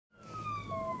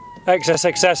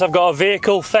XSXS, I've got a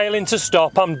vehicle failing to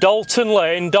stop. I'm Dalton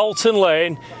Lane,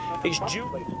 It's due.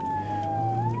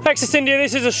 XS India,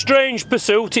 this is a strange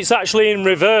pursuit. It's actually in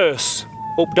reverse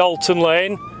up Dalton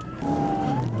Lane.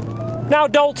 Now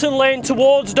Dalton Lane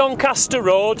towards Doncaster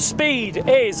Road, speed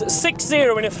is 60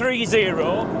 in a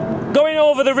 30. Going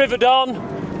over the River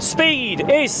Don, speed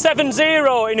is 70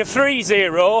 in a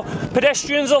 30.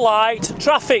 Pedestrians are light,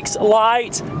 traffic's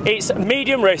light, it's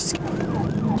medium risk.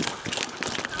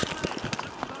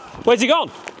 Where's he gone?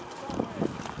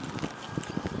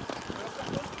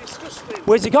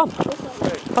 Where's he gone?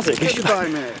 That's it. Goodbye,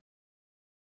 mate.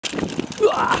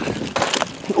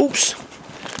 Oops.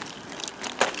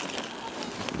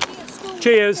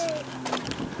 Cheers.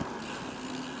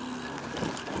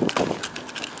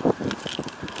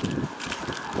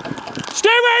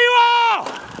 Stay where you are!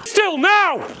 Still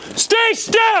now! Stay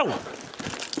still!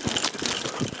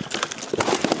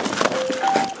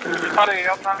 Honey,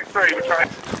 on 93, we're trying.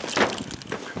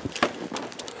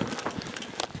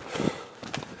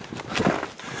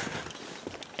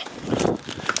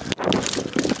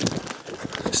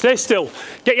 Stay still.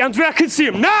 Get your hands where I can see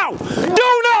them. Now!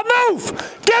 Do not move!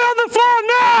 Get on the floor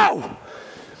now!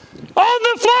 On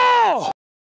the floor!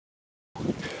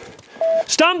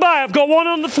 Stand by, I've got one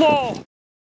on the floor.